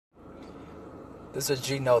This is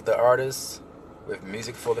G Note, the artist, with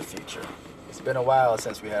Music for the Future. It's been a while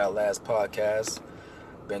since we had our last podcast.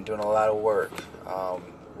 Been doing a lot of work.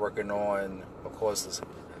 Working on, of course,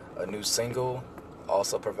 a new single,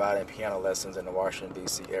 also providing piano lessons in the Washington,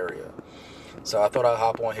 D.C. area. So I thought I'd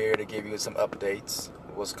hop on here to give you some updates,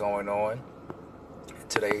 what's going on.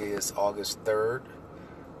 Today is August 3rd.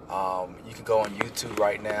 You can go on YouTube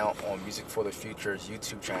right now on Music for the Future's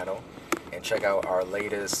YouTube channel and check out our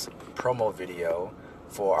latest promo video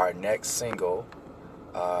for our next single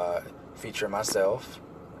featuring myself.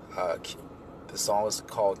 The song is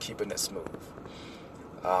called Keeping It Smooth.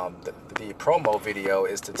 The promo video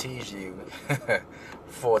is to tease you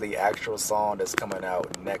for the actual song that's coming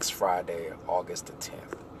out next Friday, August the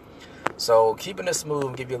 10th. So Keeping It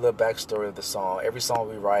Smooth, give you a little backstory of the song. Every song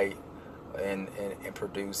we write and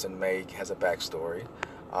produce and make has a backstory.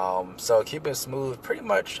 So Keeping It Smooth, pretty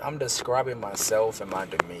much I'm describing myself and my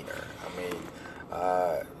demeanor.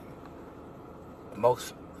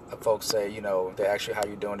 Most folks say, they ask you how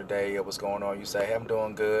you doing today or what's going on. You say, hey, I'm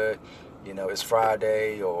doing good. It's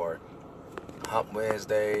Friday or Hump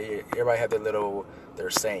Wednesday. Everybody have their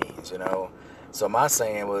sayings, So my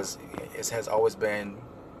saying has always been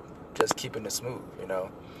just keeping it smooth,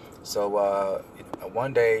 So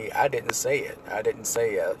one day I didn't say it. I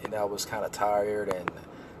was kind of tired and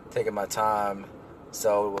taking my time.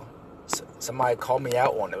 So somebody called me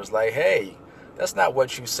out on it. It was like, hey, that's not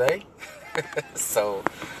what you say. So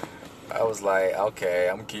I was like, okay,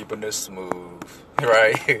 I'm keeping this smooth,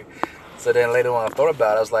 right? So then later on I thought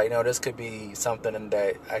about it. I was like, this could be something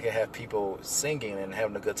that I could have people singing and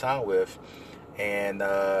having a good time with, and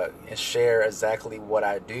share exactly what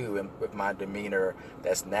I do and with my demeanor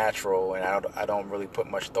that's natural, and I don't really put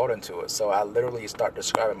much thought into it. So I literally start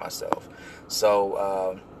describing myself.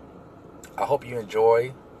 So I hope you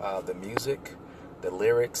enjoy the music, the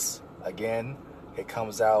lyrics. Again, it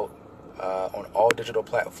comes out on all digital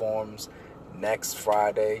platforms next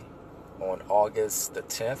Friday on August the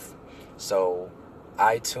 10th. So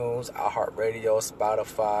iTunes, iHeartRadio,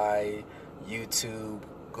 Spotify, YouTube,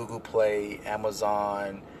 Google Play,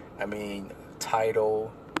 Amazon,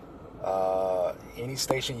 Tidal, any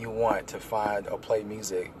station you want to find or play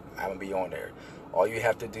music, I'm going to be on there. All you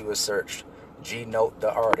have to do is search G Note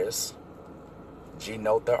the artist,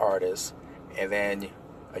 and then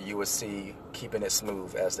you will see Keeping It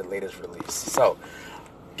Smooth as the latest release. So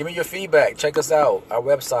give me your feedback. Check us out. Our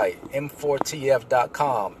website,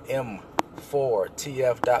 m4tf.com,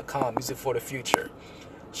 m4tf.com, Music for the Future.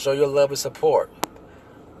 Show your love and support.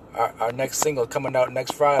 Our next single coming out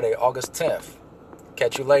next Friday, August 10th.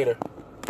 Catch you later.